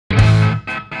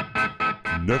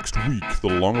Next week, the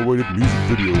long-awaited music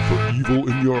video for Evil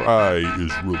in Your Eye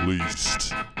is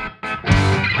released.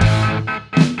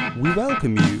 We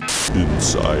welcome you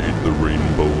inside the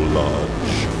Rainbow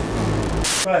Lodge.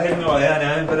 Well, I have no idea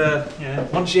now, but yeah,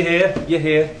 once you're here, you're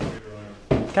here.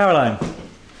 Caroline.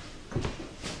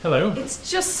 Hello. It's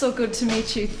just so good to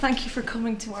meet you. Thank you for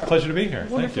coming to our Pleasure to be here.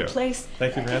 wonderful place.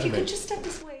 Thank you for having me. If you me. could just step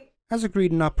this way. As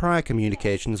agreed in our prior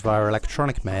communications via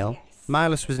electronic mail,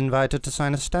 Milas was invited to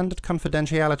sign a standard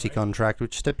confidentiality contract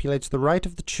which stipulates the right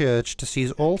of the church to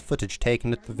seize all footage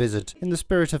taken at the visit. In the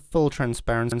spirit of full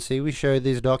transparency, we show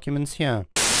these documents here.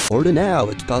 Order now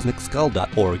at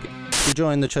kozmik-ar.org. We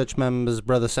join the church members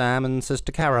Brother Sam and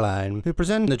Sister Caroline, who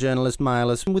present the journalist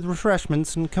Milas with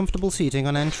refreshments and comfortable seating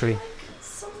on entry.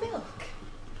 Some milk.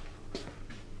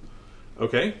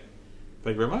 Okay.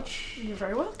 Thank you very much. You're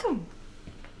very welcome.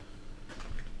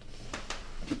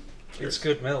 It's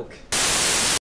good milk.